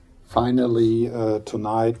Finally,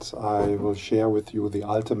 tonight I will share with you the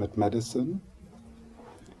ultimate medicine,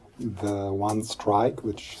 the one strike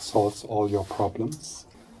which solves all your problems,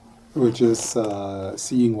 which is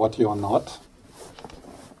seeing what you're not.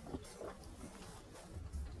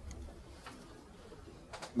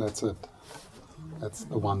 That's it. That's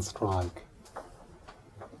the one strike.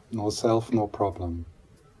 No self, no problem.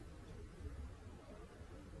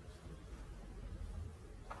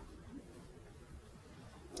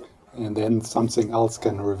 And then something else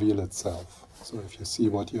can reveal itself. So if you see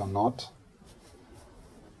what you're not,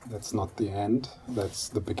 that's not the end, that's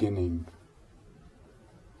the beginning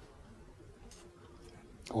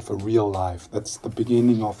of a real life. That's the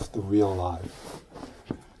beginning of the real life,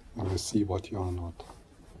 when you see what you are not.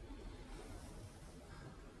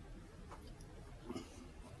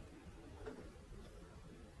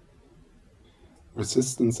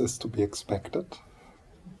 Resistance is to be expected,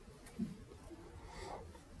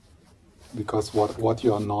 because what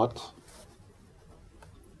you are not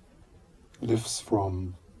lives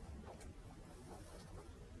from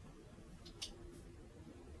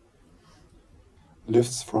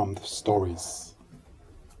the stories.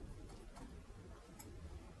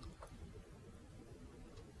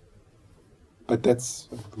 But that's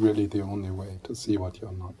really the only way to see what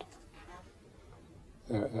you're not.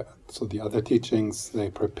 So the other teachings, they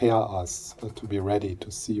prepare us to be ready to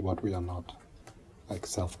see what we are not, like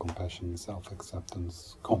self-compassion,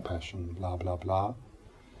 self-acceptance, compassion, blah, blah, blah.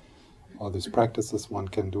 All these practices one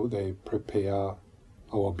can do, they prepare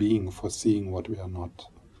our being for seeing what we are not,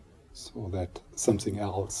 so that something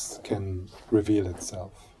else can reveal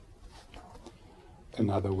itself.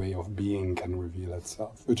 Another way of being can reveal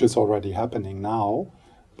itself, which is already happening now,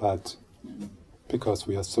 but because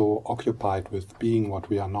we are so occupied with being what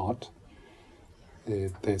we are not,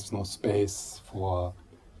 there's no space for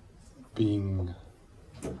being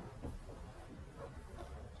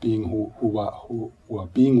who are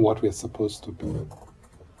being what we're supposed to be.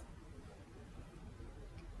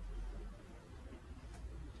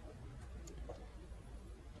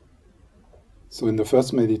 So in the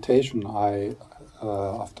first meditation,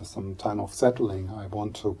 after some time of settling, I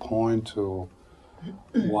want to point to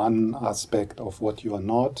one aspect of what you are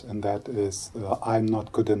not, and that is the I'm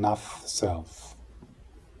not good enough self.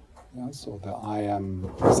 Yeah, so the I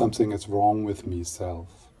am, something is wrong with me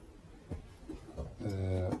self.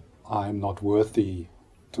 I'm not worthy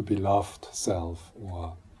to be loved self,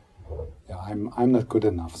 or I'm not good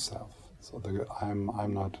enough self. So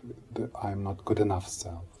I'm not good enough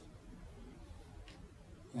self.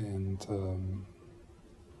 And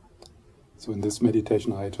so in this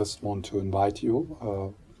meditation, I just want to invite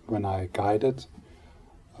you, when I guide it,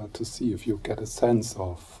 to see if you get a sense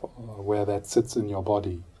of where that sits in your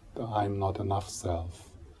body, the I'm not enough self,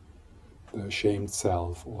 the ashamed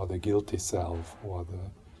self, or the guilty self, or the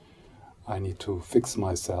I need to fix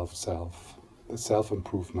myself self, the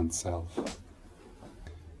self-improvement self,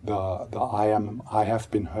 the I have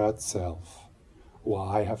been hurt self, or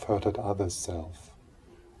I have hurted others self.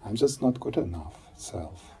 I'm just not good enough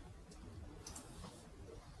self.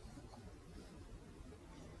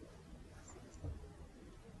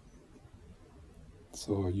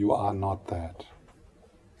 So you are not that.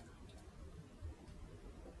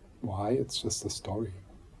 Why? It's just a story.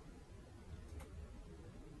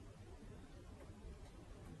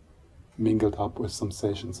 Mingled up with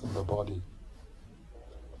sensations in the body.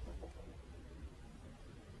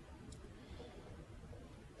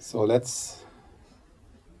 So let's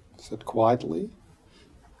sit quietly.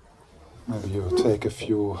 Maybe you take a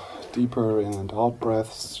few deeper in and out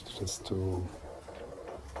breaths just to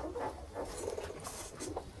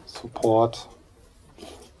support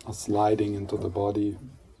a sliding into the body.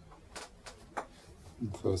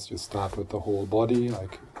 And first you start with the whole body,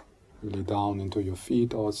 like really down into your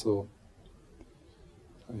feet also.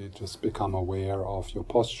 You just become aware of your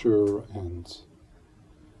posture and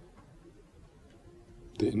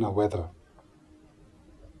the inner weather.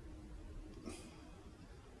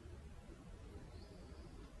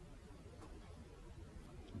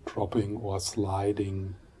 Dropping or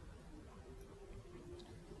sliding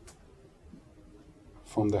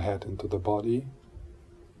from the head into the body.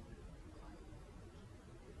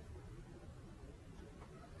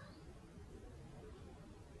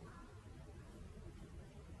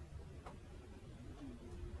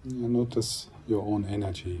 You notice your own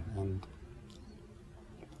energy and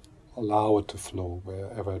allow it to flow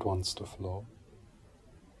wherever it wants to flow.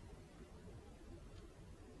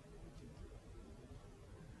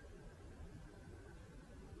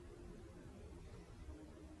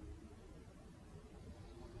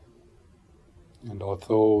 And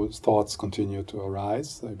although thoughts continue to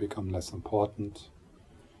arise, they become less important.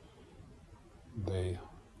 They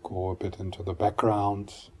go a bit into the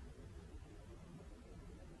background,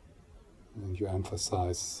 and you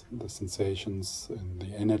emphasize the sensations and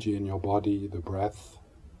the energy in your body, the breath,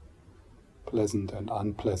 pleasant and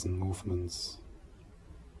unpleasant movements.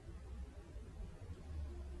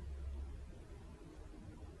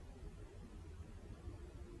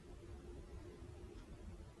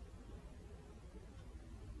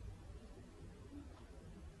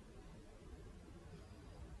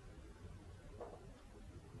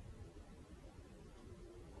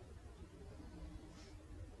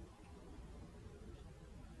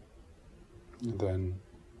 And then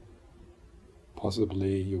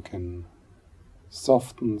possibly you can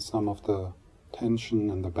soften some of the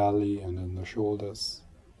tension in the belly and in the shoulders.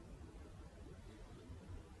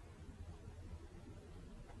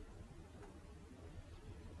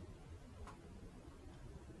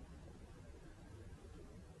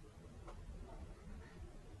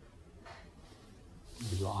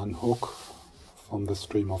 You unhook from the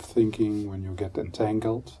stream of thinking when you get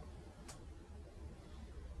entangled.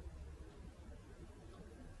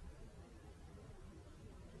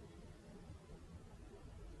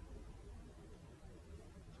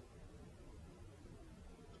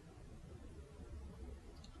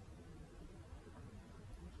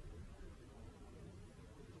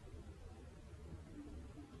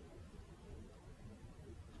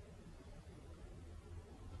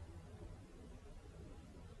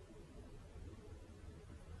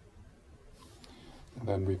 And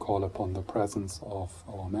then we call upon the presence of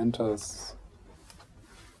our mentors,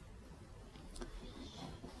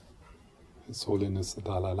 His Holiness the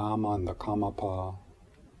Dalai Lama and the Karmapa,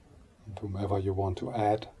 and whomever you want to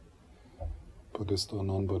add, Buddhist or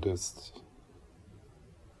non-Buddhist,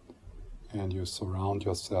 and you surround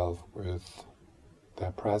yourself with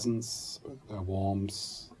their presence, with their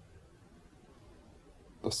warmth,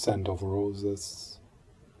 the scent of roses,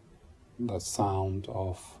 the sound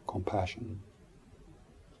of compassion,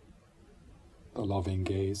 the loving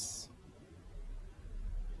gaze.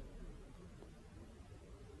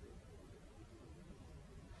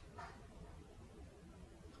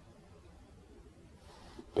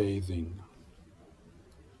 Bathing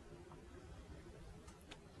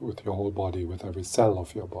with your whole body, with every cell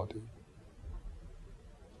of your body.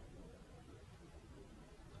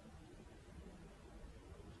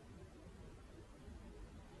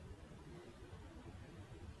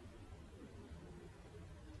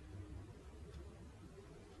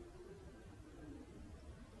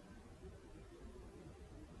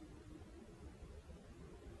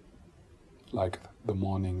 Like the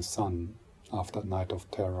morning sun after a night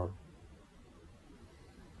of terror.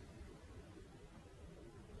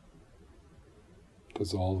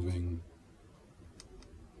 Dissolving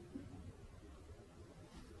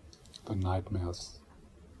the nightmares.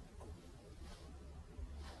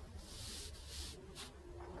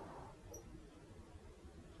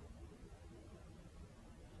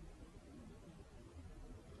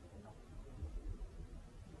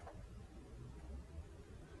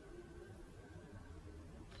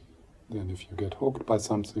 Then if you get hooked by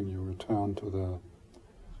something, you return to the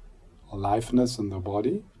aliveness in the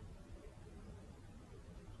body.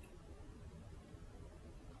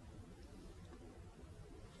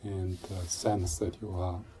 And sense that you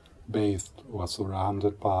are bathed or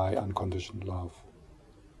surrounded by unconditioned love.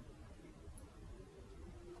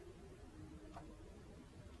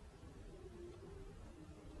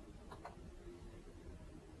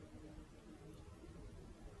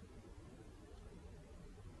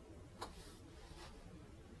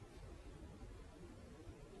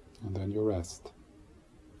 And then you rest.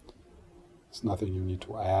 There's nothing you need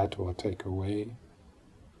to add or take away.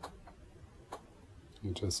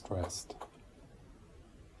 You just rest.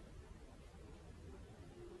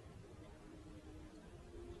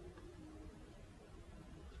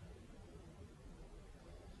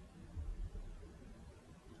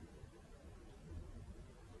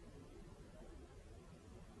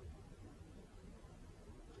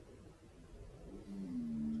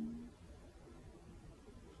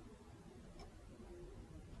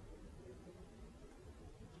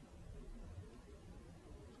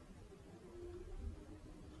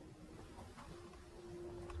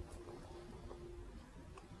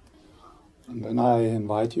 And then I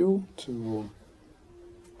invite you to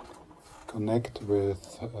connect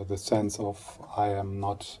with the sense of I am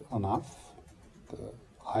not enough, the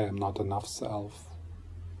I am not enough self,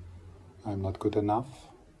 I am not good enough.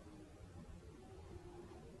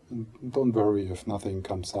 And don't worry if nothing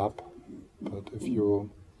comes up, but if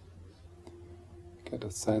you get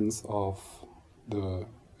a sense of the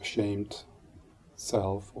ashamed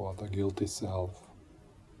self or the guilty self,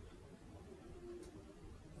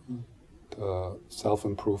 the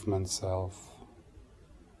self-improvement self,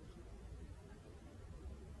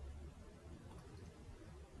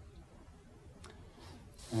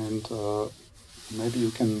 and maybe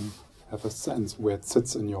you can have a sense where it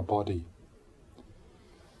sits in your body.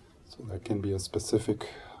 So there can be a specific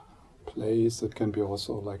place, it can be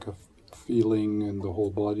also like a feeling in the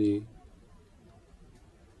whole body.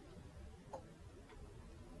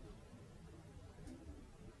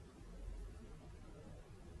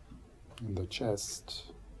 In the chest.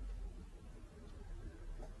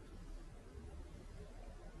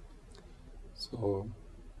 So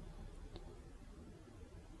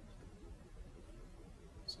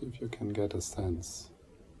see if you can get a sense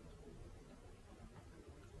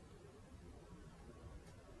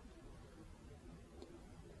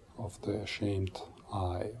of the ashamed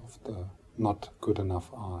I, of the not good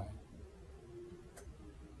enough I.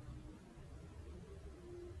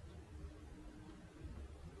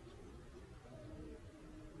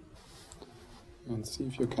 And see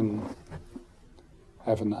if you can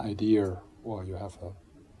have an idea or you have a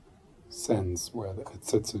sense where it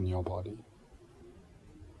sits in your body.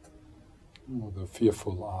 Or the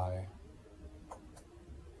fearful I.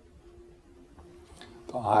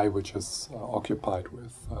 The I which is occupied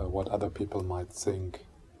with what other people might think.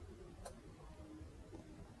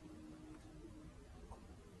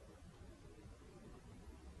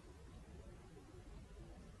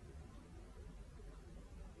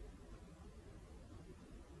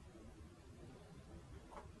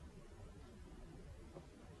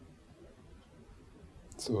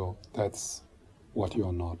 So that's what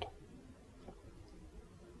you're not.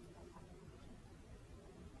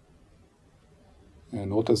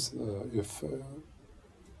 And notice if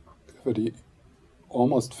it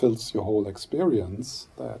almost fills your whole experience,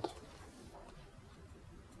 that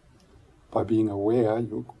by being aware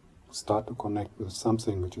you start to connect with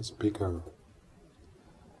something which is bigger.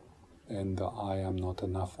 And the I am not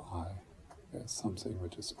enough I. There's something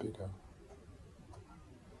which is bigger.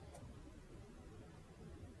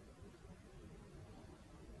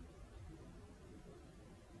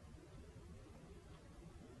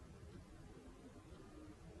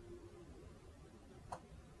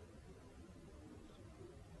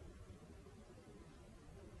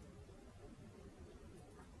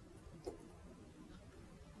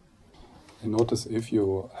 And notice if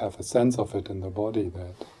you have a sense of it in the body,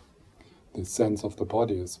 that the sense of the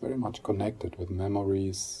body is very much connected with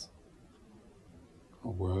memories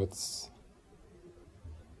or words.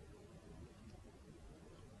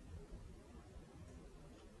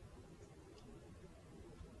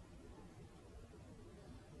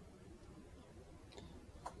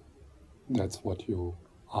 That's what you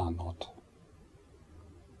are not.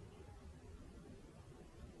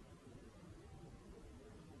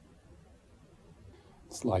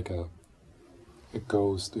 It's like a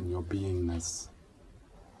ghost in your beingness.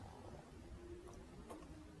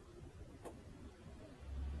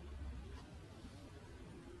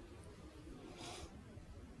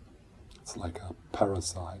 It's like a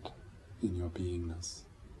parasite in your beingness.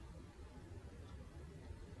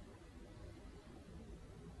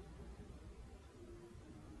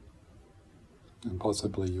 And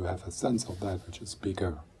possibly you have a sense of that which is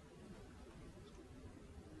bigger.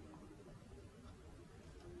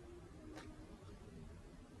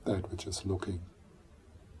 That which is looking.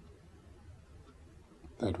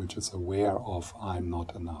 That which is aware of I'm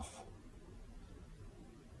not enough.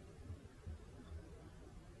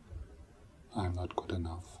 I'm not good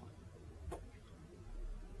enough.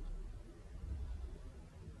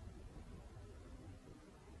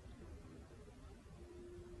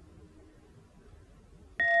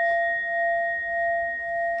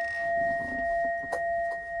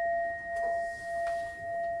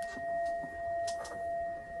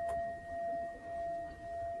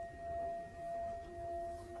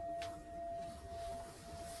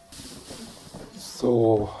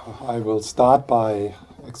 So I will start by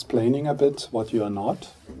explaining a bit what you are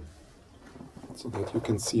not, so that you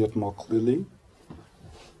can see it more clearly.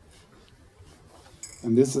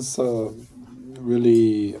 And this is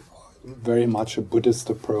really very much a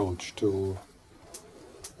Buddhist approach to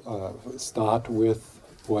start with,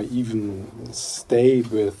 or even stay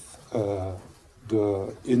with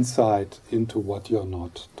the insight into what you're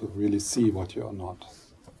not, to really see what you're not.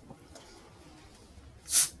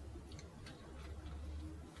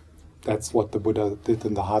 That's what the Buddha did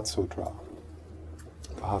in the Heart Sutra.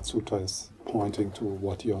 The Heart Sutra is pointing to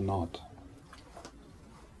what you're not.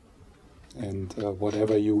 And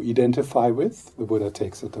whatever you identify with, the Buddha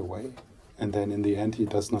takes it away and then in the end he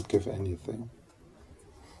does not give anything.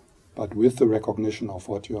 But with the recognition of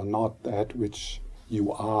what you are not, that which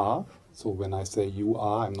you are, so when I say you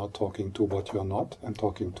are, I'm not talking to what you are not, I'm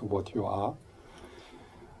talking to what you are,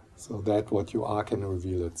 so that what you are can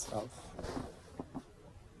reveal itself.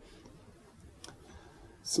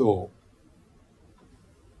 So,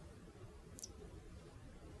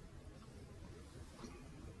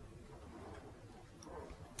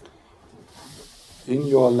 in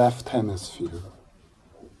your left hemisphere,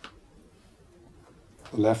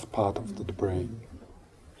 the left part of the brain,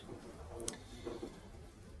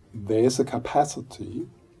 there is a capacity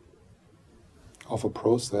of a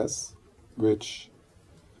process which,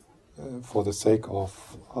 for the sake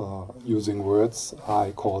of using words,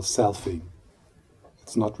 I call selfing.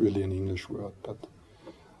 It's not really an English word, but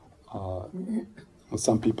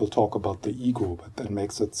some people talk about the ego, but that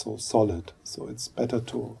makes it so solid. So it's better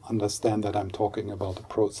to understand that I'm talking about a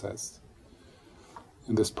process.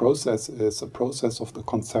 And this process is a process of the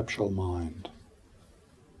conceptual mind.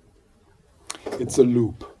 It's a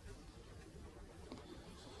loop.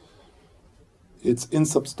 It's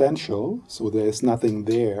insubstantial, so there is nothing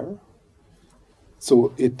there.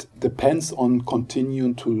 So it depends on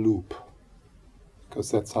continuing to loop, because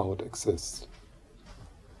that's how it exists.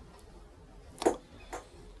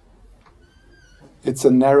 It's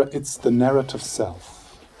the narrative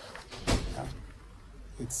self. Yeah.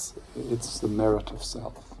 It's the narrative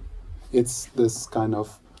self. It's this kind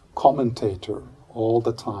of commentator all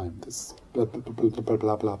the time. This blah blah blah blah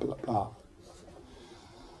blah blah blah blah.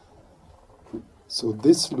 So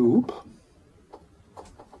this loop,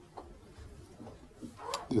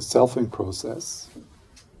 the selfing process,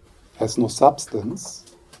 has no substance,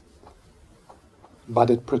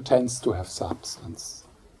 but it pretends to have substance.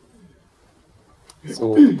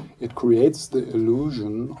 So it creates the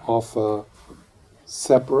illusion of a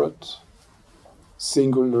separate,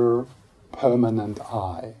 singular, permanent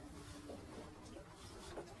I.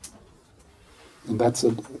 And that's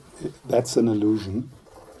an illusion,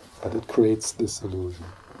 but it creates this illusion.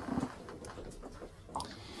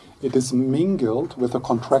 It is mingled with a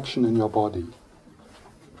contraction in your body.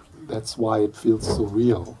 That's why it feels so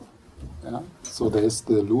real. Yeah? So there's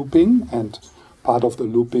the looping, and part of the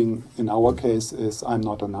looping in our case is I'm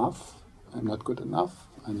not enough, I'm not good enough,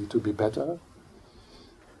 I need to be better.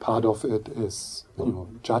 Part of it is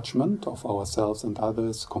judgment of ourselves and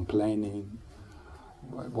others, complaining,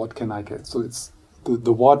 what can I get? So it's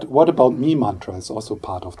the what about me mantra is also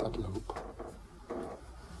part of that loop.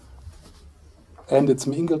 And it's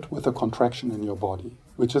mingled with a contraction in your body,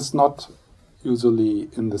 which is not usually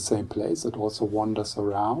in the same place, it also wanders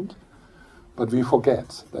around. But we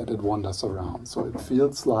forget that it wanders around. So it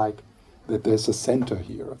feels like that there's a center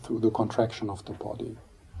here through the contraction of the body.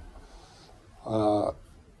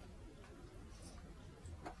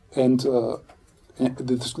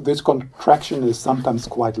 This contraction is sometimes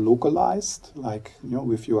quite localized, like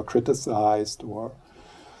if you are criticized or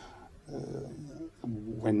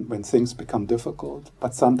when things become difficult.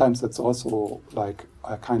 But sometimes it's also like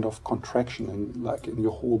a kind of contraction in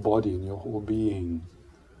your whole body, in your whole being.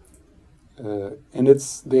 And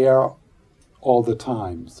it's there all the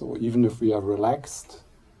time. So even if we are relaxed,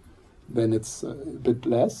 then it's a bit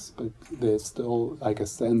less, but there's still like a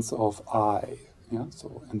sense of I. Yeah.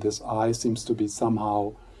 So and this I seems to be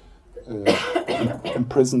somehow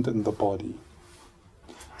imprisoned in the body.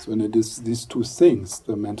 So when it is these two things,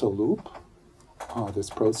 the mental loop, this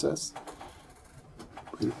process,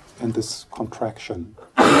 and this contraction,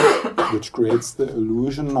 which creates the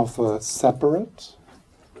illusion of a separate,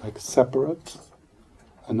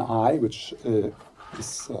 an I, which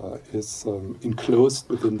is enclosed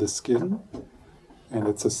within the skin, and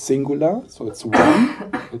it's a singular, so it's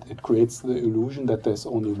one. It creates the illusion that there's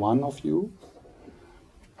only one of you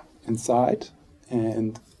inside,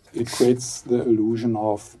 and it creates the illusion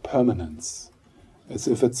of permanence, as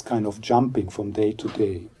if it's kind of jumping from day to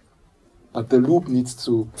day. But the loop needs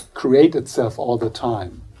to create itself all the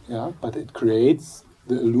time, yeah. But it creates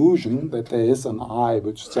the illusion that there is an I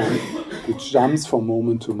which jumps from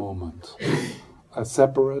moment to moment, a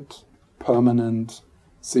separate, permanent,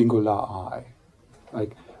 singular I.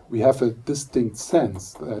 Like we have a distinct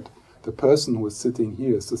sense that the person who is sitting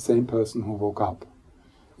here is the same person who woke up,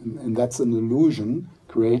 and that's an illusion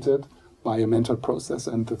created by a mental process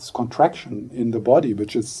and this contraction in the body,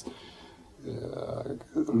 which is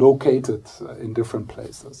located in different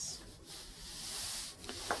places.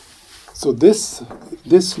 So this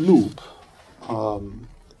loop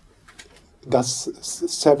does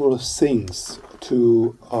several things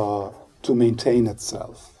to maintain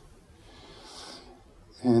itself.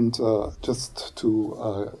 And just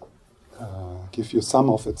to give you some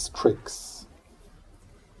of its tricks.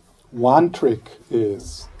 One trick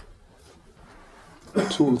is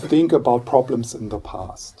to think about problems in the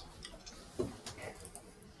past.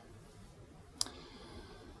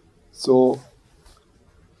 So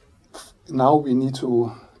now we need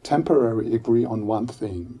to temporarily agree on one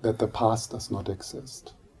thing, that the past does not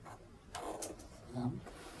exist. Yeah?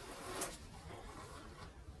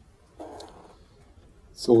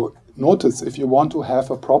 So notice, if you want to have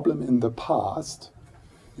a problem in the past,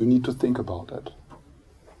 you need to think about it.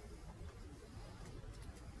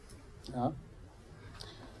 Yeah?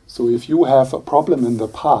 So if you have a problem in the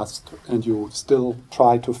past and you still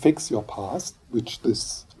try to fix your past, which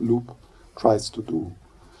this loop tries to do,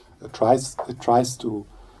 it tries to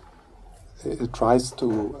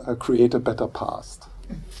create a better past.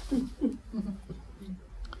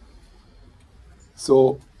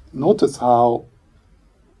 So notice how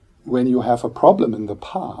when you have a problem in the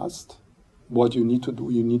past, what you need to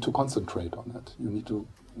do, you need to concentrate on it. You need to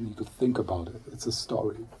think about it. It's a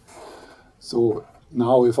story. So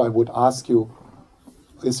now if I would ask you,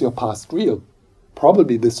 is your past real?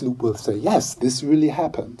 Probably this loop will say, yes, this really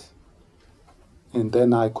happened. And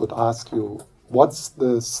then I could ask you, what's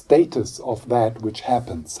the status of that which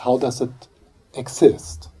happens? How does it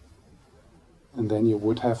exist? And then you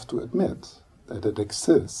would have to admit that it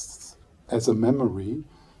exists as a memory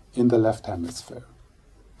in the left hemisphere.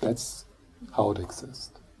 That's how it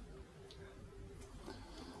exists.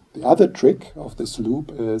 The other trick of this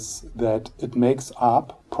loop is that it makes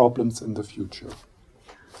up problems in the future.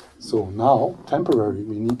 So now, temporarily,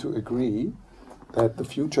 we need to agree that the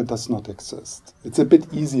future does not exist. It's a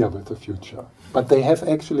bit easier with the future. But they have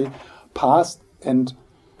actually, past and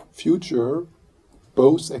future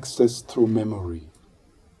both exist through memory.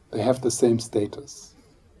 They have the same status.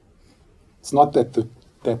 It's not that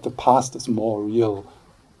the past is more real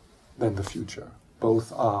than the future.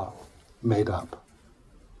 Both are made up.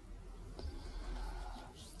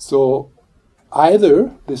 So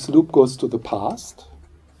either this loop goes to the past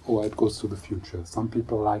or it goes to the future. Some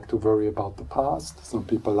people like to worry about the past, some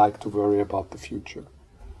people like to worry about the future.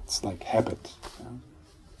 It's like habit. Yeah.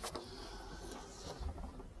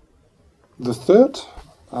 The third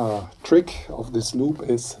trick of this loop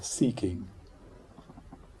is seeking.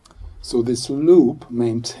 So this loop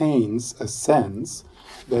maintains a sense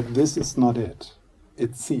that this is not it.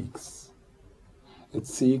 It seeks. It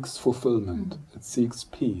seeks fulfillment. It seeks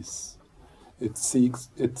peace. It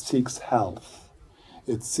seeks health.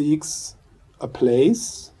 It seeks a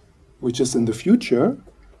place which is in the future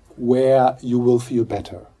where you will feel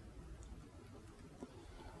better.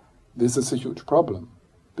 This is a huge problem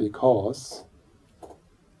because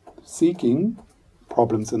seeking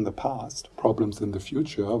problems in the past, problems in the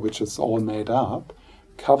future, which is all made up,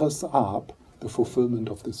 covers up the fulfillment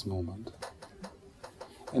of this moment.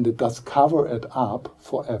 And it does cover it up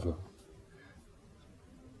forever.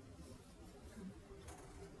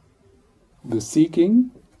 The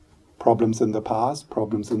seeking, problems in the past,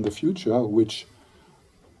 problems in the future, which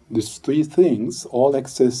these three things all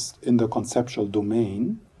exist in the conceptual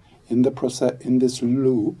domain, in this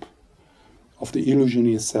loop of the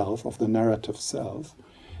illusionary self, of the narrative self,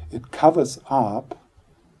 it covers up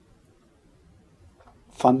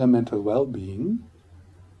fundamental well-being,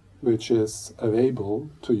 which is available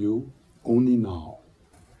to you only now.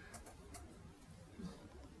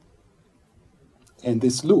 And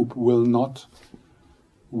this loop will not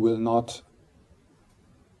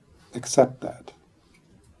accept that.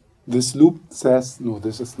 This loop says, no,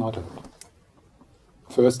 this is not it.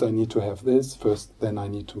 First I need to have this, then I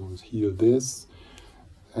need to heal this.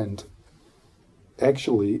 And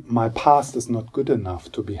actually, my past is not good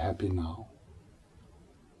enough to be happy now.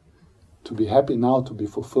 To be happy now, to be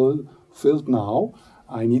fulfilled now,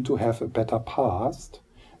 I need to have a better past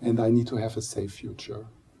and I need to have a safe future.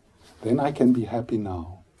 Then I can be happy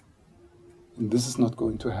now. And this is not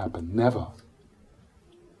going to happen, never.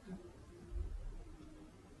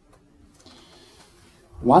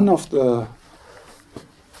 One of the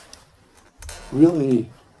really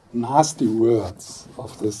nasty words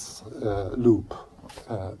of this loop,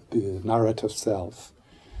 the narrative self,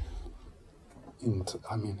 and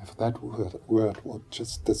I mean, if that word would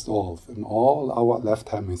just dissolve in all our left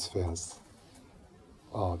hemispheres,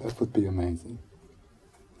 oh, that would be amazing.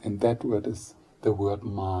 And that word is the word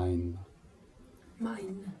mine.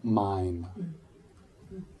 Mine.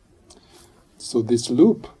 So this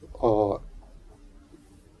loop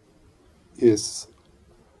is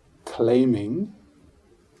claiming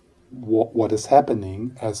what is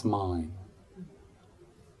happening as mine.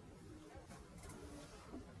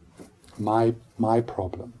 My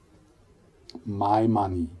problem. My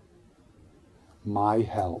money. my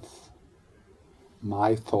health,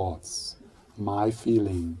 my thoughts, my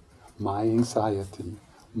feeling, my anxiety,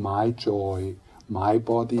 my joy, my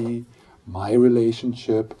body, my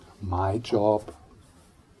relationship, my job.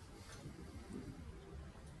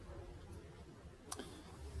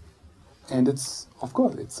 And it's, of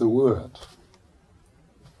course, it's a word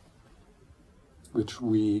which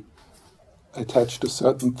we attach to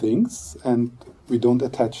certain things and we don't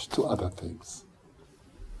attach to other things.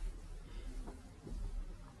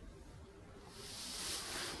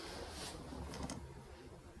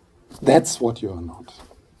 That's what you are not.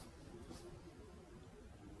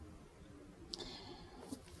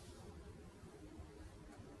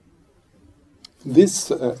 This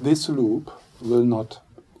loop will not.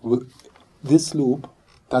 This loop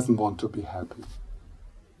doesn't want to be happy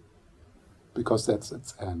because that's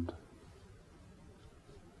its end.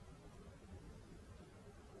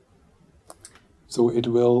 So it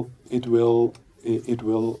will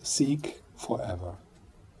seek forever.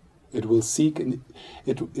 It will seek,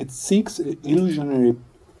 it seeks illusionary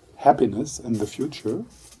happiness in the future,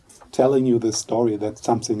 telling you the story that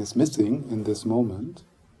something is missing in this moment,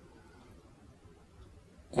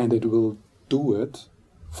 and it will do it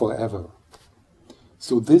forever.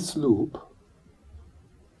 So this loop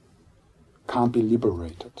can't be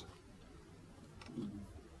liberated.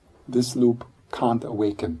 This loop can't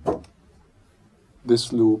awaken.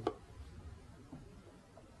 This loop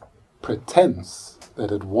pretends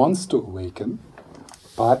that it wants to awaken,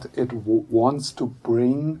 but it wants to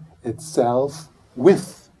bring itself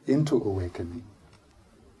into awakening.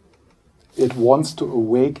 It wants to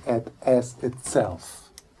awake as itself.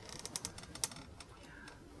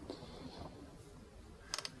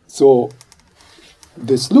 So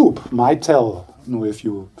this loop might tell, if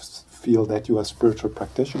you feel that you are a spiritual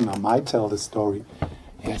practitioner, might tell the story,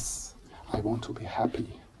 yes, I want to be happy.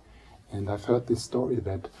 And I've heard this story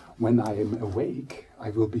that when I am awake, I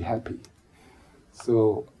will be happy.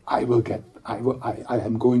 So I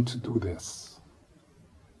am going to do this.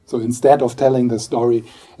 So instead of telling the story,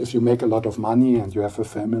 if you make a lot of money and you have a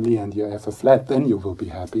family and you have a flat, then you will be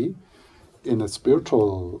happy. In a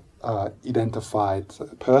spiritual identified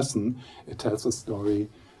person, it tells a story,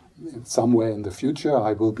 somewhere in the future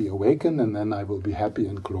I will be awakened and then I will be happy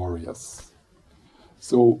and glorious.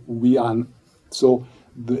 So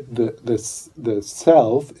the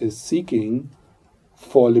self is seeking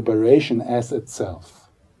for liberation as itself.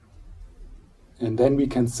 And then we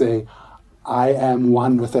can say, I am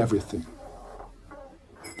one with everything.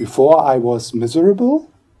 Before I was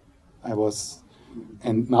miserable,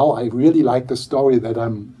 and now I really like the story that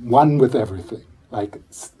I'm one with everything, like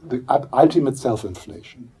the ultimate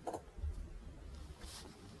self-inflation.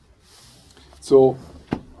 So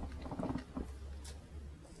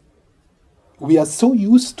we are so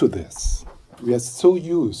used to this. We are so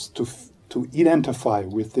used to identify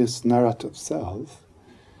with this narrative self.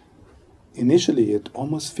 Initially, it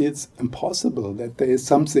almost feels impossible that there is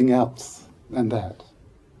something else than that.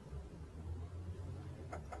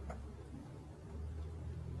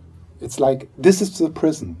 It's like, this is the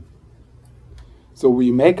prison. So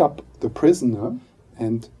we make up the prisoner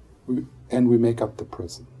and we make up the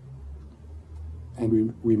prison.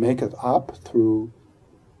 And we make it up through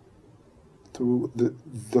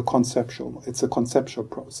the conceptual. It's a conceptual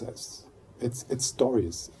process. It's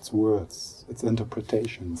stories, it's words, it's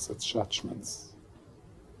interpretations, it's judgments.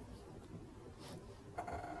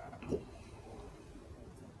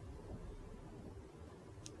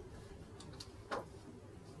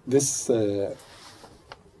 This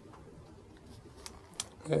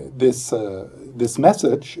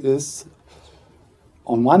message is,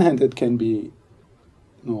 on one hand, it can be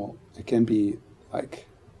like,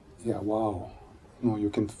 yeah, wow. You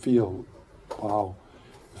can feel, wow.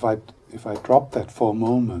 If I drop that for a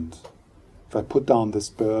moment, if I put down this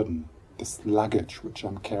burden, this luggage which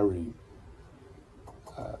I'm carrying,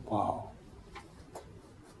 wow.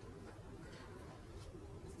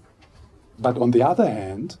 But on the other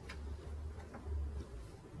hand,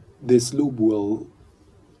 this loop will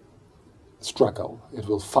struggle. It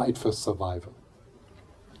will fight for survival.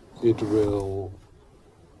 It will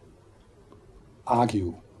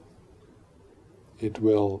argue. It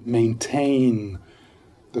will maintain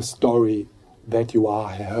the story that you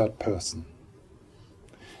are a hurt person.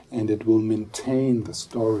 And it will maintain the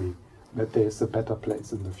story that there is a better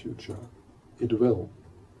place in the future. It will.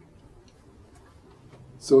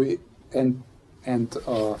 So,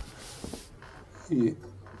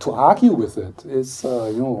 to argue with it is,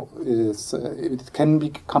 it can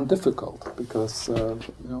become difficult because,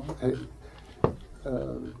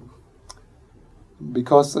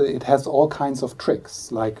 because it has all kinds of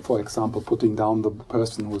tricks, like, for example, putting down the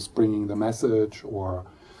person who's bringing the message, or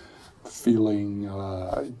feeling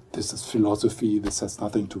this is philosophy, this has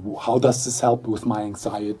nothing to do. How does this help with my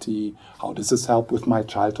anxiety? How does this help with my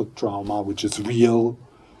childhood trauma, which is real?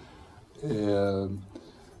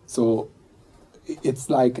 So it's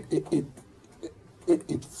like it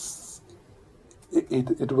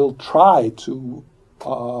will try to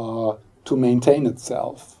maintain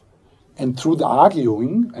itself, and through the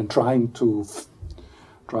arguing and trying to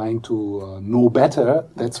know better,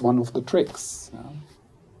 that's one of the tricks. Yeah?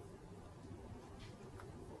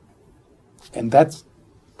 And that's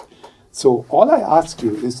so. All I ask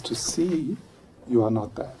you is to see you are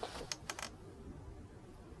not that.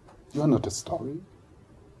 You are not a story.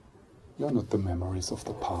 You are not the memories of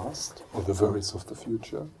the past or the worries of the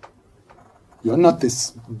future. You are not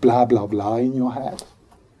this blah blah blah in your head,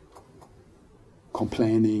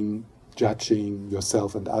 complaining, judging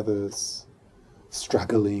yourself and others,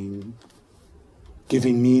 struggling,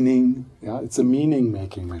 giving meaning. Yeah, it's a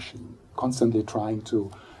meaning-making machine, constantly trying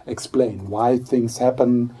to explain why things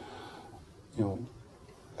happen,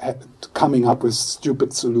 coming up with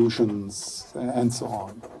stupid solutions and so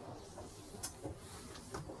on.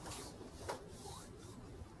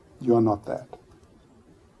 You are not that.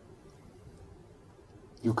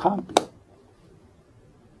 You can't be.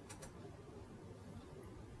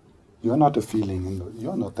 You are not a feeling you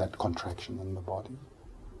are not that contraction in the body.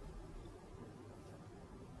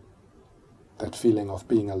 That feeling of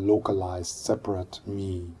being a localized, separate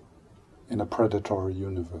me in a predatory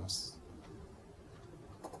universe.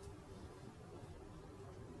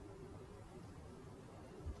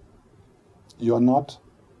 You are not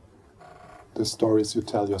the stories you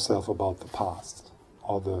tell yourself about the past,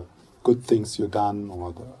 or the good things you've done,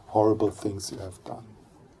 or the horrible things you have done.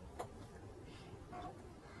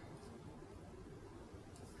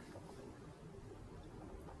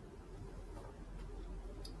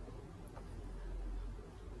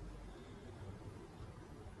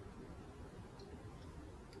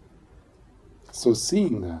 So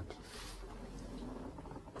seeing that,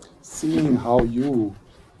 seeing how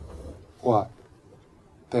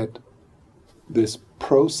that this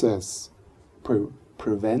process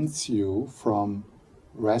prevents you from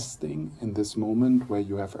resting in this moment where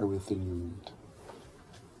you have everything you need.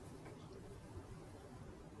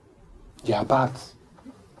 Yeah, but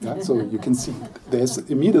so you can see there's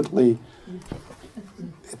immediately,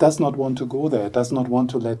 it does not want to go there, it does not want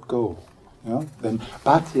to let go. Yeah?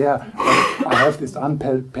 But I have this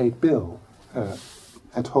unpaid bill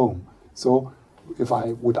at home. So if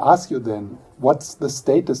I would ask you then, what's the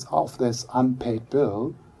status of this unpaid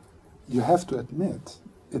bill? You have to admit,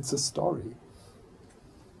 it's a story.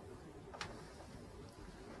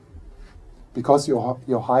 Because your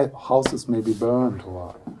house is maybe burned,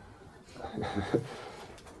 or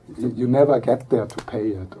you never get there to pay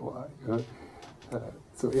it, or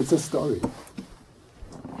so it's a story.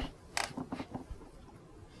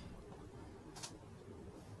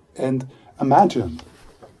 And imagine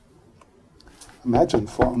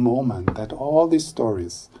for a moment that all these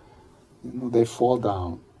stories, they fall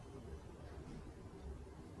down.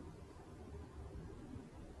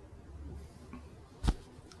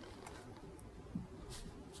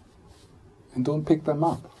 And don't pick them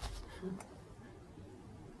up.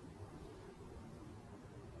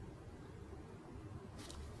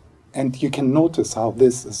 And you can notice how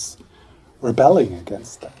this is rebelling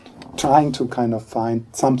against that, trying to kind of find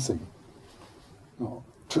something.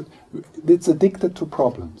 It's addicted to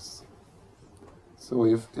problems. So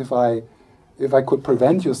if I could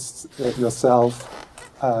prevent yourself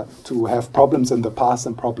to have problems in the past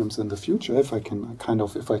and problems in the future, if I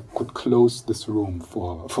could close this room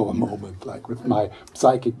for a moment, like with my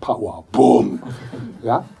psychic power, boom,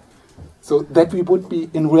 yeah. So that we would be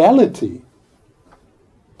in reality,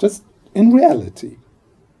 just in reality,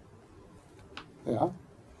 yeah.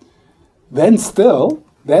 Then still,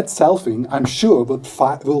 that selfing, I'm sure,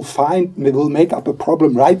 will make up a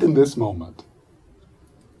problem right in this moment.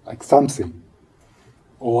 Like something.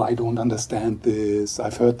 Oh, I don't understand this,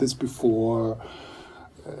 I've heard this before,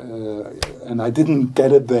 and I didn't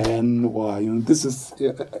get it then, or this is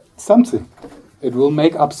something. It will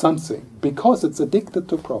make up something, because it's addicted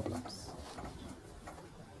to problems.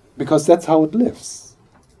 Because that's how it lives.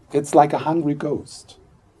 It's like a hungry ghost.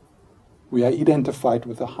 We are identified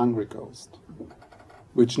with a hungry ghost,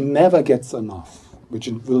 which never gets enough, which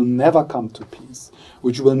will never come to peace,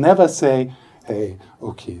 which will never say, hey,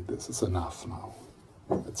 okay, this is enough now,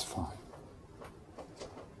 it's fine.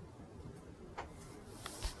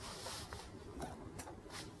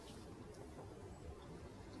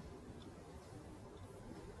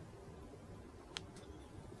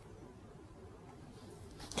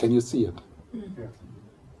 Can you see it? Yeah.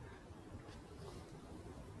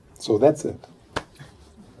 So that's it.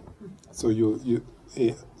 So you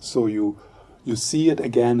see it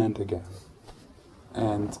again and again,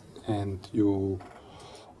 and you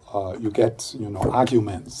get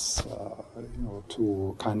arguments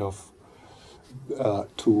to kind of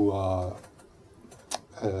to.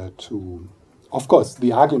 Of course,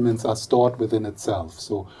 the arguments are stored within itself,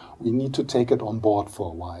 so we need to take it on board for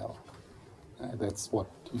a while. That's what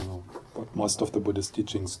what most of the Buddhist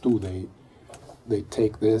teachings do. They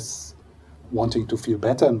take this, wanting to feel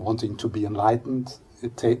better and wanting to be enlightened.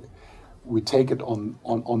 We take it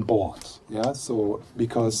on board. Yeah. So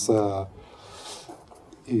because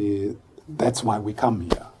that's why we come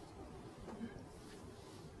here,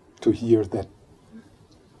 to hear that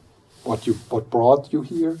what brought you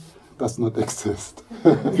here does not exist.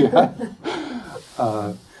 Yeah.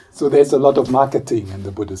 So there's a lot of marketing in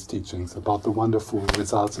the Buddhist teachings about the wonderful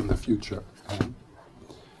results in the future, and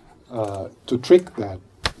to trick that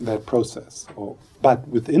process. But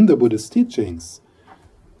within the Buddhist teachings,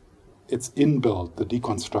 it's inbuilt, the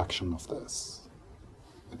deconstruction of this.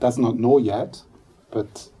 It does not know yet,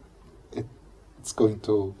 but it's going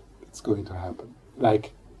to happen.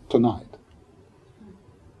 Like tonight.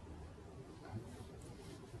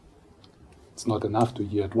 It's not enough to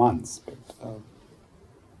hear it once, but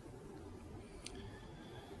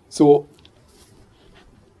so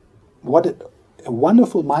what a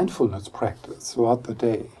wonderful mindfulness practice throughout the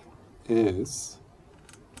day is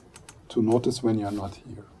to notice when you're not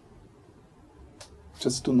here.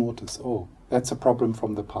 Just to notice, oh, that's a problem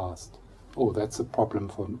from the past. Oh, that's a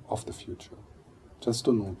problem of the future. Just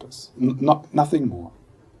to notice. Nothing more.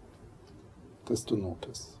 Just to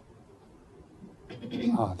notice.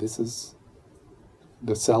 This is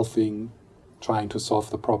the selfing trying to solve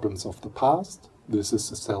the problems of the past. This is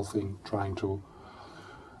the selfing trying to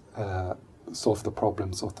solve the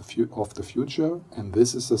problems of the future. And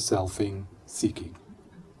this is the selfing seeking.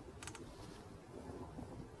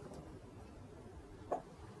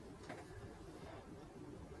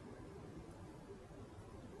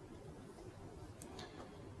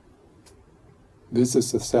 This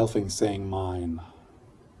is the selfing saying mine,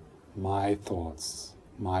 my thoughts,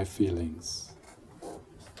 my feelings.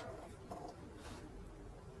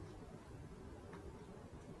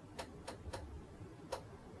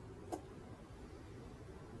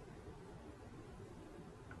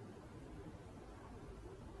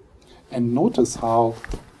 And notice how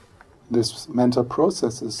this mental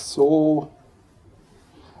process is so,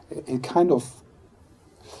 it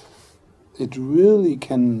really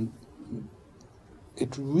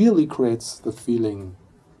creates the feeling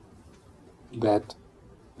that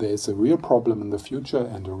there is a real problem in the future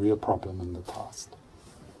and a real problem in the past.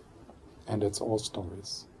 And it's all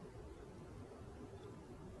stories.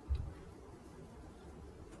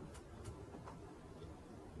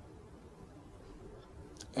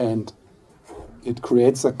 And it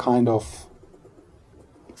creates a kind of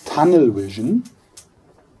tunnel vision,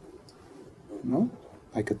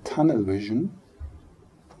 like a tunnel vision,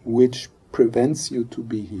 which prevents you to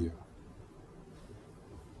be here.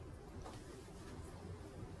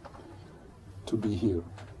 To be here,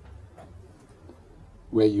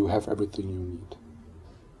 where you have everything you need.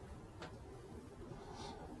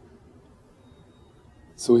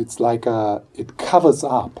 So it's like it covers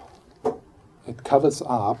up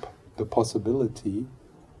the possibility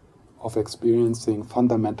of experiencing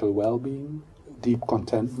fundamental well-being, deep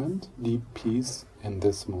contentment, deep peace in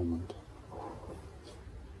this moment.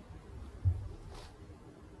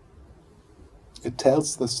 It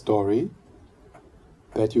tells the story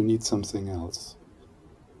that you need something else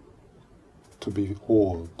to be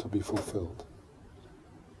whole, to be fulfilled.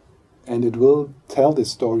 And it will tell this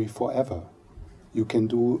story forever. You can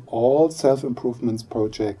do all self-improvement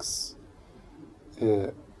projects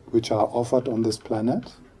which are offered on this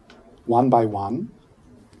planet, one by one,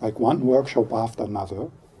 like one workshop after another.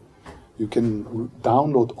 You can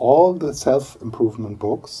download all the self-improvement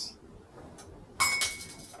books.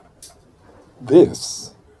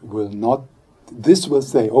 This will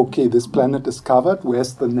say, okay, this planet is covered,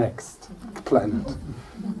 where's the next planet?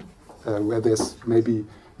 Where there's maybe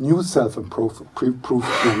new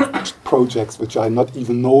self-improvement projects which I not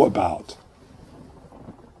even know about.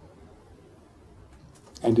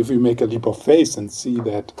 And if we make a leap of faith and see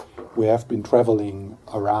that we have been traveling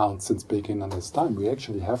around since beginning of this time, we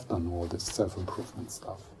actually have done all this self-improvement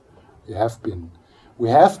stuff. We have been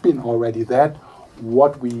already that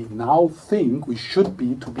what we now think we should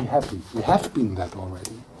be to be happy. We have been that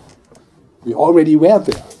already. We already were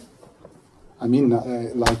there. I mean,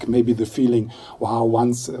 like maybe the feeling, wow,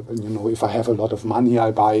 once, if I have a lot of money,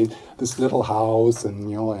 I buy this little house,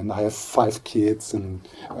 and and I have 5 kids and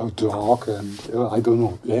a dog, and I don't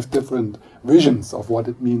know. You have different visions of what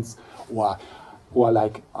it means, or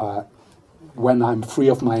like when I'm free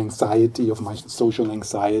of my anxiety, of my social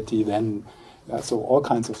anxiety, then so all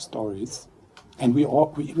kinds of stories, and we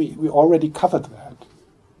already covered that.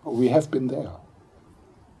 We have been there.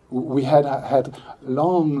 We had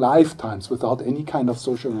long lifetimes without any kind of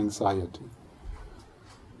social anxiety,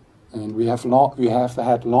 and we have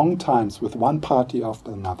had long times with one party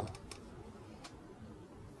after another.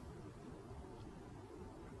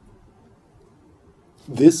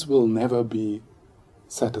 This will never be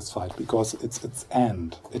satisfied because it's its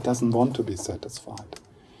end. It doesn't want to be satisfied.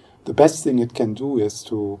 The best thing it can do is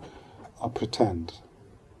to pretend,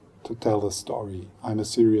 to tell the story. I'm a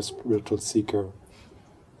serious spiritual seeker,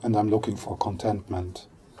 and I'm looking for contentment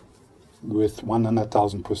with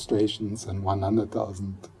 100,000 prostrations and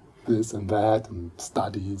 100,000 this and that, and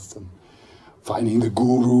studies, and finding the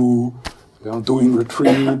guru, doing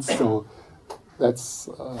retreats. So that's...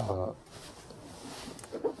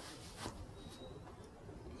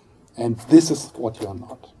 and this is what you're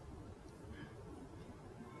not.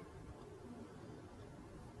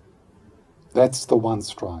 That's the one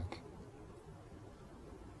strike.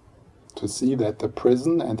 To see that the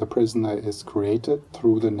prison and the prisoner is created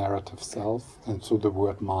through the narrative self and through the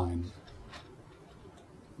word mine.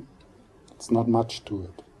 It's not much to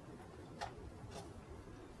it.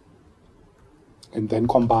 And then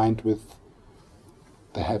combined with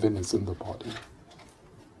the heaviness in the body,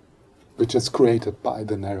 which is created by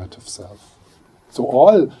the narrative self. So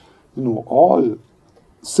all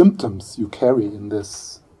symptoms you carry in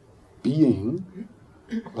this being,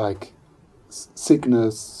 like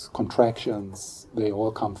sickness, contractions, they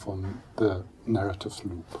all come from the narrative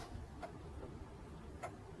loop.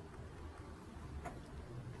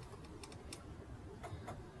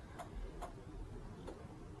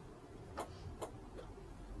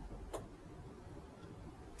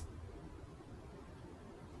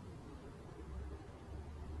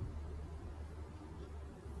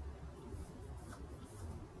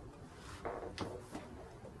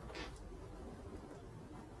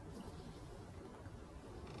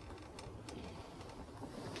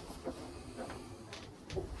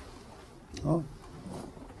 Oh,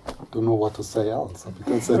 don't know what to say else,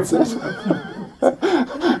 because that's it.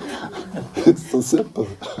 It's so simple.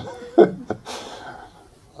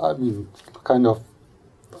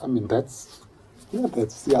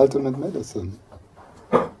 That's the ultimate medicine.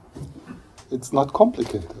 It's not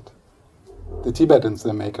complicated. The Tibetans,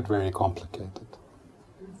 they make it very complicated.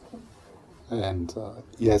 And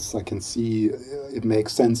yes, I can see it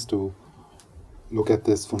makes sense to look at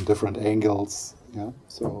this from different angles. Yeah,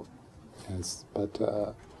 so yes, but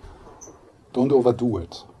don't overdo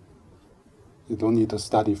it. You don't need to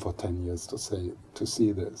study for 10 years to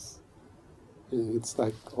see this. It's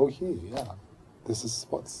like, this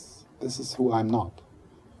is who I'm not.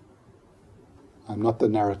 I'm not the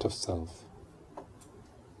narrative self.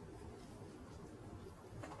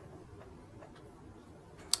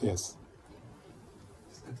 Yes.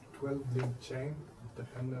 Is the 12-link chain of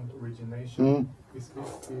dependent origination, is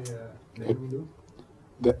this the name loop?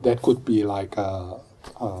 That could be like a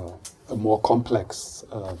more complex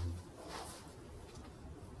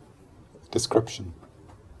description.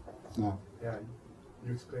 Yeah. Yeah,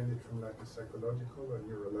 you explained it from like a psychological or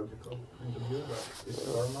neurological point of view, but is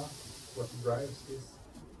karma what drives this?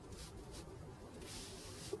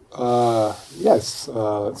 Yes.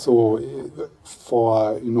 So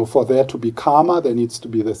for there to be karma, there needs to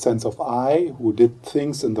be the sense of I, who did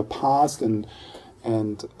things in the past and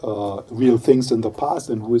real things in the past,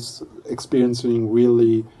 and who is experiencing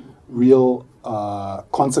real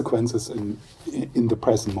consequences in the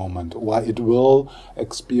present moment, or it will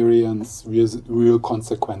experience real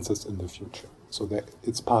consequences in the future. So that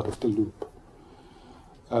it's part of the loop.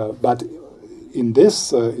 But in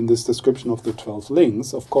this description of the 12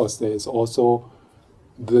 links, of course, there is also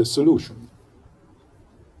the solution,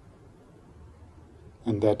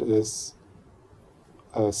 and that is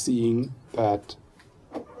seeing that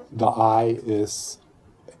the I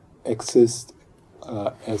exists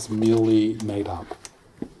as merely made up.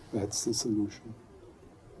 That's the solution.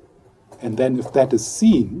 And then if that is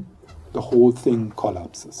seen, the whole thing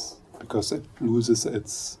collapses, because it loses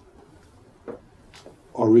its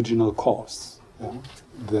original cause. Yeah?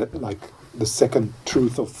 The second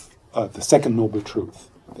truth of the second noble truth.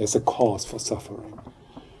 There's a cause for suffering.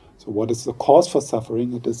 So what is the cause for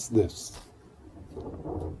suffering? It is this.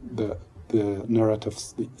 The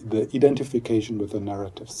narratives, the identification with the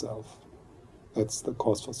narrative self. That's the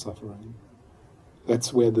cause for suffering.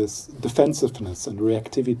 That's where this defensiveness and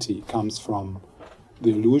reactivity comes from,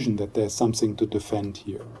 the illusion that there's something to defend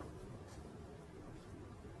here.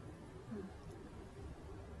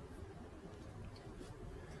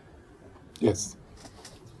 Yes?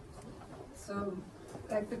 So,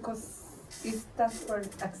 like, because is that where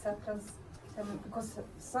acceptance, because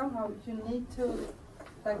somehow you need to,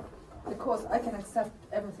 like, because I can accept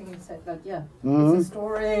everything you said, that it's a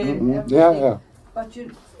story, everything, but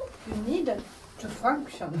you need it to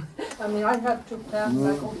function. I mean, I have to plan,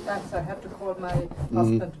 like, I have to call my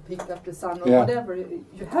husband to pick up the son, or whatever.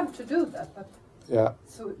 You have to do that, but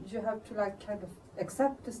so you have to, like, kind of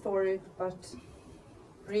accept the story, but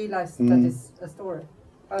realize that it's a story.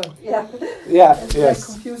 Oh, yeah. Yeah, it's yes.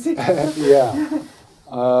 like confusing.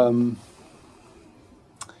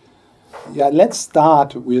 Let's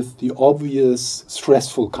start with the obvious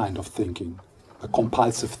stressful kind of thinking, the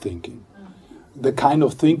compulsive thinking. The kind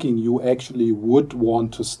of thinking you actually would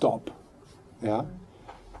want to stop. Yeah?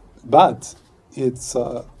 But it's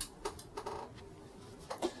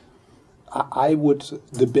I would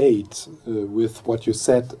debate with what you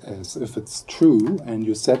said as if it's true, and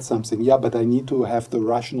you said something, but I need to have the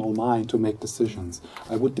rational mind to make decisions.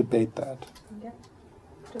 I would debate that.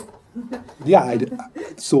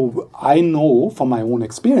 So I know from my own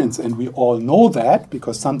experience, and we all know that,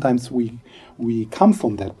 because sometimes we come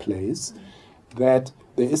from that place, that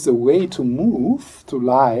there is a way to move through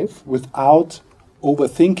life without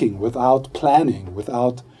overthinking, without planning,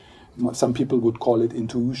 without, some people would call it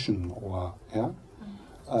intuition, or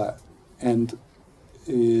I'm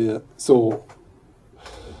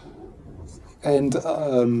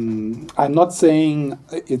not saying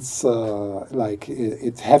it's like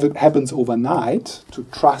it happens overnight to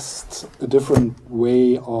trust a different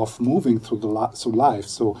way of moving through life.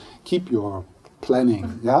 So keep your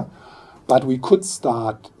planning, But we could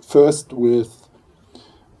start first with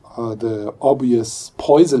the obvious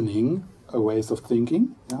poisoning ways of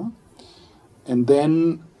thinking, and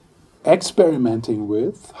then experimenting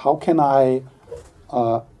with how can I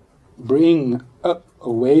bring a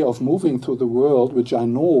way of moving through the world which I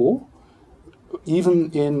know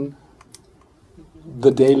even in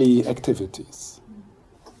the daily activities.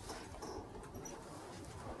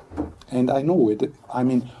 And I know it, I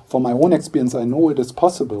mean, from my own experience, I know it is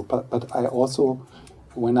possible, but I also,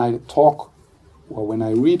 when I talk or when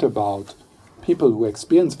I read about people who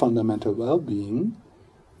experience fundamental well-being,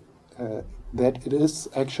 that it is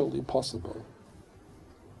actually possible.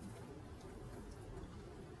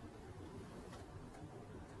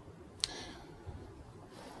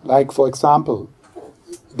 Like, for example,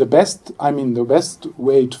 the best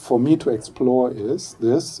way for me to explore is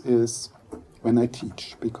when I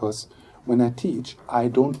teach, because when I teach, I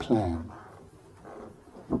don't plan.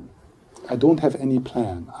 I don't have any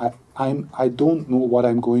plan. I don't know what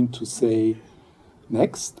I'm going to say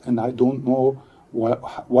next, and I don't know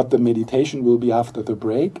what the meditation will be after the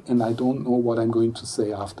break, and I don't know what I'm going to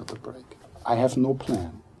say after the break. I have no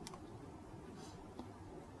plan.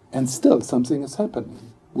 And still something is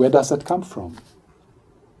happening. Where does that come from?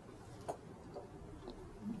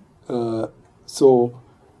 When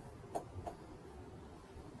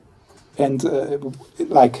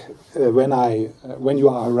you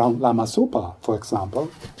are around Lama Zopa, for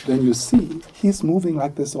example, then you see he's moving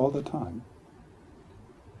like this all the time.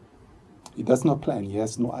 He does not plan, he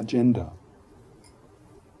has no agenda.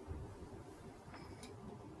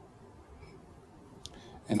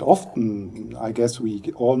 And often, I guess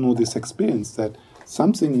we all know this experience, that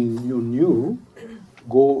something you knew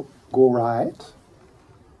go right,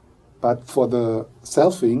 but for the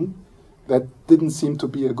selfing, that didn't seem to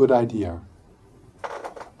be a good idea.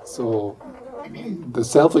 So the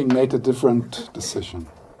selfing made a different decision.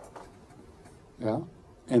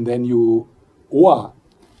 And then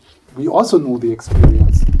we also know the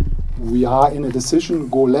experience. We are in a decision,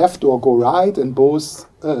 go left or go right, and both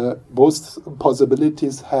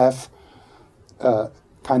possibilities have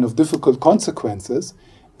kind of difficult consequences.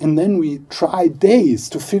 And then we try days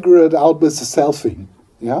to figure it out with the selfing,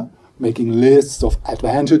 making lists of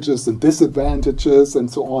advantages and disadvantages and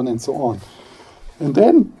so on and so on. And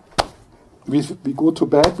then we go to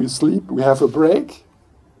bed, we sleep, we have a break,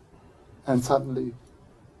 and suddenly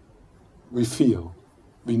we feel,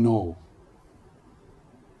 we know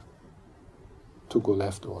to go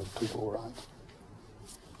left or to go right.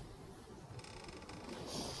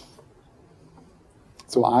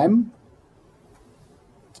 So I'm,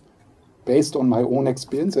 based on my own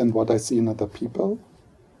experience and what I see in other people,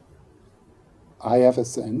 I have a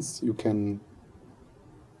sense you can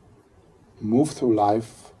move through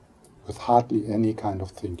life with hardly any kind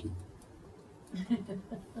of thinking.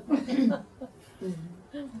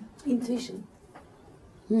 Intuition.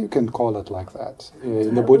 You can call it like that.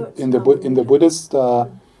 In the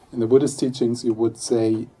Buddhist teachings, you would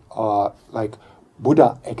say like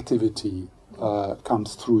Buddha activity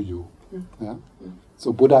comes through you. Yeah?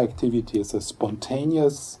 So Buddha activity is a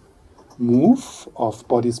spontaneous move of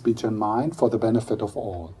body, speech, and mind for the benefit of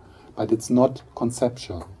all, but it's not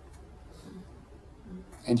conceptual.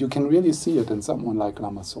 And you can really see it in someone like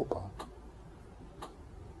Lama Zopa.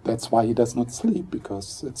 That's why he does not sleep,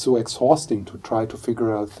 because it's so exhausting to try to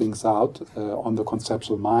figure things out on the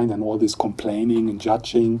conceptual mind, and all this complaining and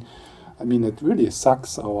judging. I mean, it really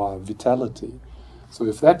sucks our vitality. So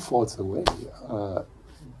if that falls away,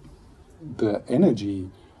 the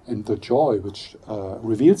energy and the joy which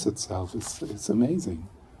reveals itself is amazing.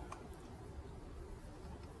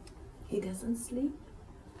 He doesn't sleep?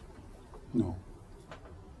 No.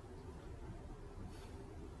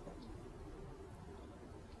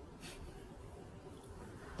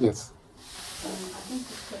 Yes. I think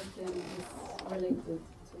this question is related to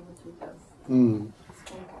what you just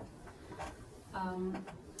spoke of.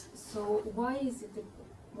 So why is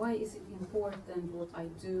it important what I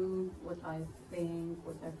do, what I think,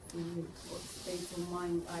 what I feel, what state of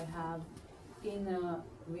mind I have in a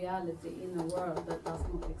reality, in a world that does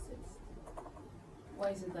not exist? Why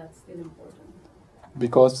is it that still important?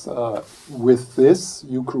 Because with this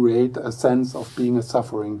you create a sense of being a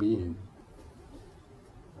suffering being.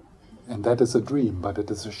 And that is a dream, but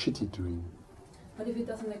it is a shitty dream. But if it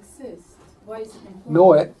doesn't exist, why is it important?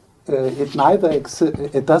 No, it neither exists.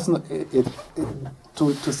 It doesn't.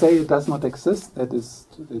 To say it does not exist, that is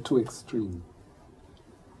too extreme.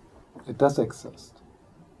 It does exist,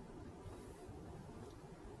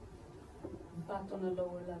 but on a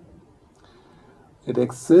lower level. It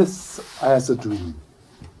exists as a dream,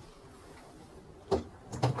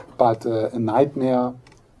 but a nightmare,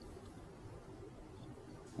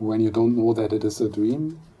 when you don't know that it is a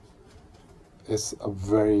dream, is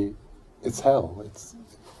it's hell.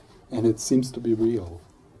 And it seems to be real.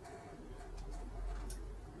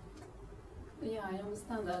 Yeah, I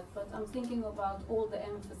understand that, but I'm thinking about all the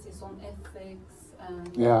emphasis on ethics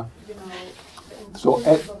and Yeah. the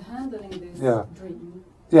importance of handling this dream.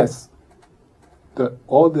 Yes.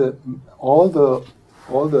 All the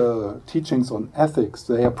teachings on ethics,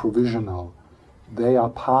 they are provisional. They are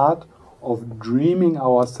part of dreaming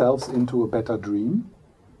ourselves into a better dream,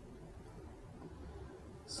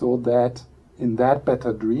 so that in that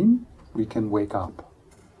better dream we can wake up.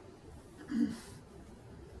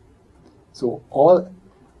 So all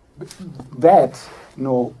that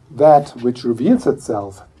which reveals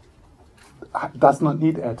itself does not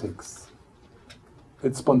need ethics.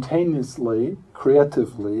 It spontaneously,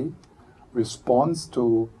 creatively responds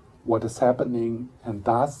to what is happening and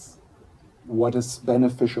does what is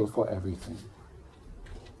beneficial for everything.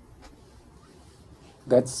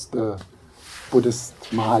 That's the Buddhist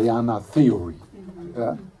Mahayana theory. Mm-hmm.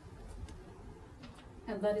 Yeah?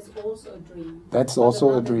 And that is also a dream. That's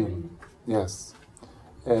also a dream. Yes.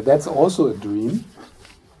 That's also a dream.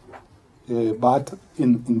 But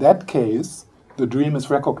in that case, the dream is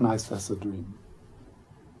recognized as a dream.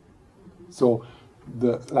 Mm-hmm. So,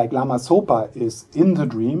 like Lama Zopa is in the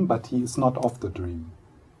dream, but he is not of the dream.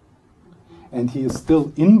 And he is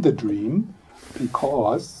still in the dream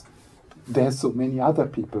because there's so many other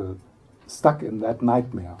people stuck in that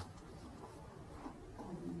nightmare.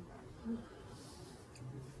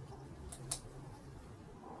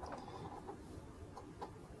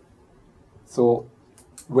 So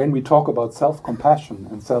when we talk about self-compassion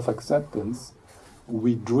and self-acceptance,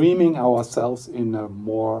 we're dreaming ourselves in a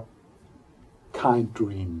more kind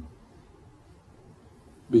dream.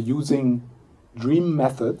 We're using dream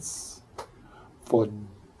methods for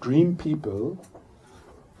dream people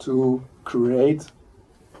to create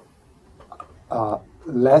a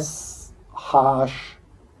less harsh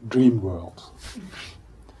dream world.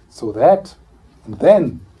 So that, and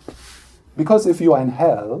then, because if you are in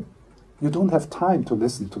hell, you don't have time to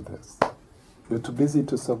listen to this. You're too busy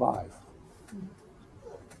to survive.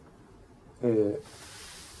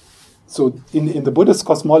 So in the Buddhist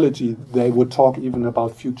cosmology, they would talk even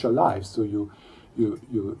about future lives. So you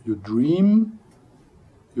dream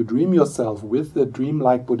yourself with the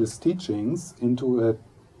dreamlike Buddhist teachings into a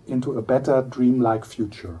better dreamlike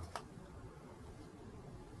future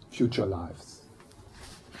lives.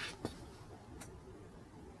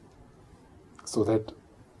 So that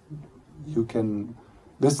you can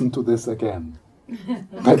listen to this again.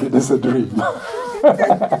 That it is a dream.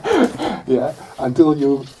 Yeah,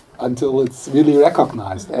 until it's really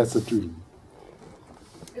recognized as a dream.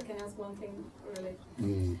 Can I ask one thing really?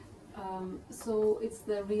 So it's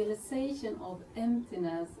the realization of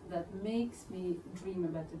emptiness that makes me dream a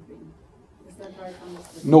better dream. Is that right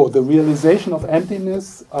understood? No, the realization of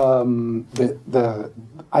emptiness, the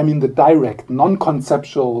direct,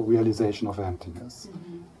 non-conceptual realization of emptiness,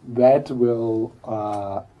 that will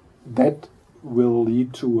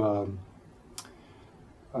lead to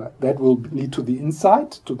the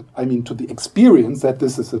insight, to the experience that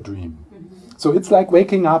this is a dream. So it's like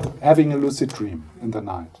waking up, having a lucid dream in the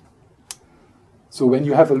night. So when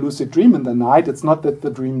you have a lucid dream in the night, it's not that the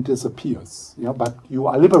dream disappears, but you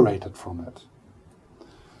are liberated from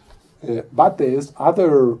it. But there is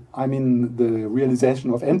the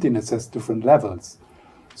realization of emptiness has different levels.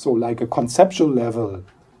 So like a conceptual level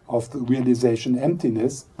of the realization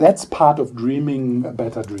emptiness, that's part of dreaming a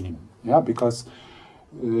better dream. Because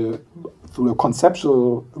through a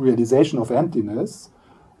conceptual realization of emptiness,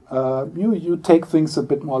 you take things a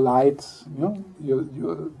bit more light.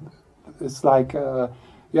 It's like,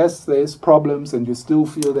 yes, there is problems and you still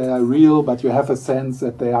feel they are real, but you have a sense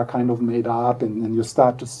that they are kind of made up, and you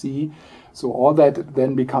start to see. So all that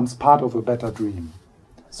then becomes part of a better dream.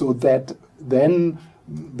 So that then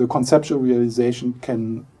the conceptual realization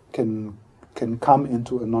can come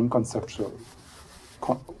into a non-conceptual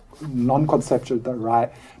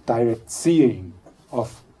direct seeing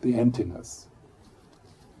of the emptiness.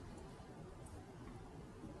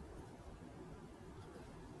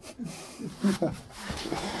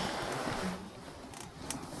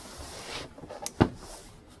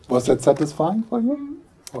 Was that satisfying for you?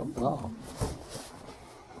 Oh, wow.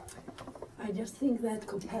 I just think that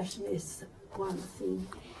compassion is one thing.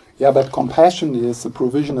 Yeah, but compassion is a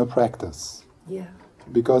provisional practice. Yeah.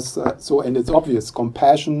 Because, and it's obvious,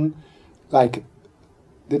 compassion, like,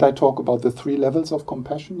 did I talk about the 3 levels of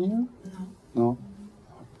compassion here? No.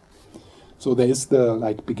 So there is the,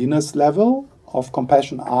 beginner's level of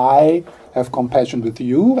compassion. I have compassion with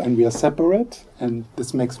you, and we are separate, and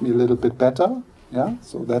this makes me a little bit better. Yeah,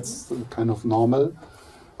 so that's the kind of normal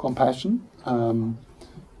compassion. And,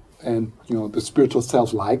 the spiritual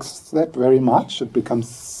self likes that very much. It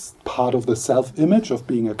becomes part of the self-image of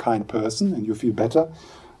being a kind person, and you feel better.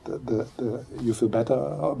 You feel better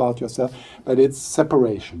about yourself. But it's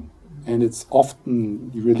separation, and it's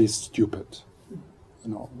often really stupid.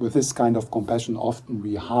 With this kind of compassion, often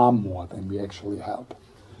we harm more than we actually help.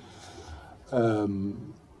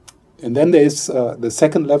 And then there is the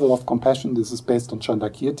second level of compassion. This is based on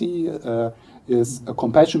Chandrakirti. Is a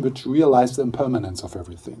compassion which realizes the impermanence of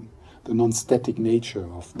everything, the non-static nature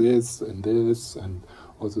of this, and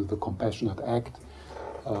also the compassionate act.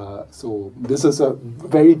 So this is a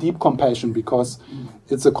very deep compassion, because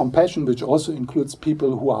it's a compassion which also includes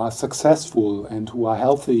people who are successful and who are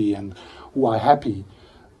healthy and who are happy.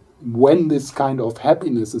 When this kind of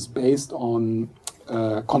happiness is based on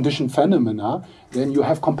conditioned phenomena, then you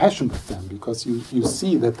have compassion with them, because you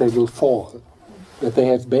see that they will fall, that they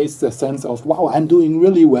have based their sense of, wow, I'm doing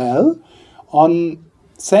really well, on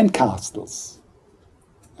sandcastles.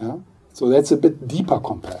 Yeah? So that's a bit deeper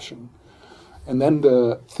compassion. And then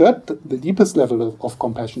the deepest level of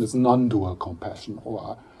compassion is non-dual compassion,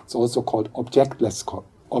 or it's also called objectless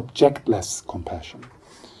compassion.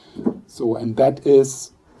 So, and that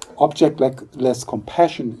is, objectless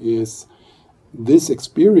compassion is this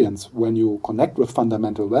experience when you connect with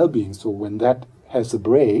fundamental well-being. So when that has a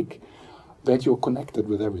break, that you're connected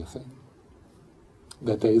with everything.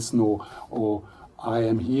 That there is no, I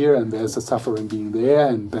am here and there's a suffering being there,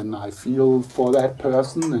 and then I feel for that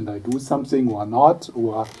person and I do something or not,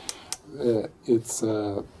 or it's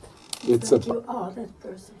a you are that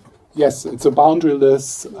person. Yes, it's a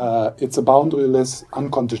boundaryless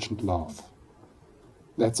unconditioned love.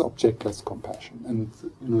 That's objectless compassion, and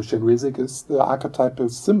Shenrezig is the archetypal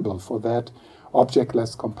symbol for that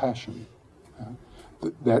objectless compassion.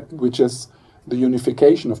 That which is the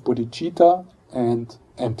unification of bodhicitta and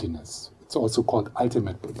emptiness. It's also called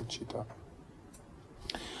ultimate bodhicitta.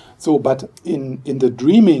 So, but in the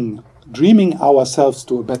dreaming ourselves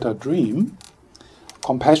to a better dream,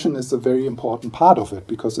 compassion is a very important part of it,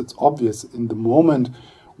 because it's obvious in the moment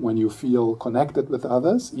when you feel connected with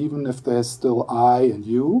others, even if there's still I and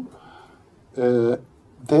you,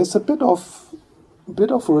 there's a bit of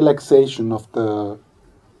relaxation of the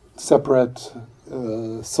separate,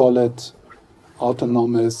 solid,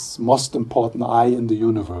 autonomous, most important I in the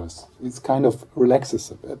universe. It kind of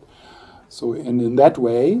relaxes a bit. So, in that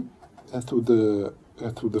way, through the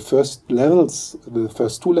first levels, the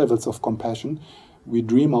first 2 levels of compassion, we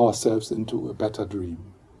dream ourselves into a better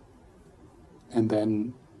dream. And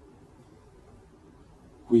then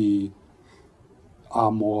we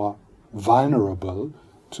are more vulnerable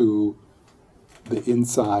to the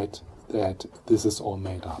insight that this is all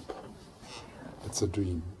made up. It's a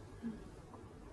dream.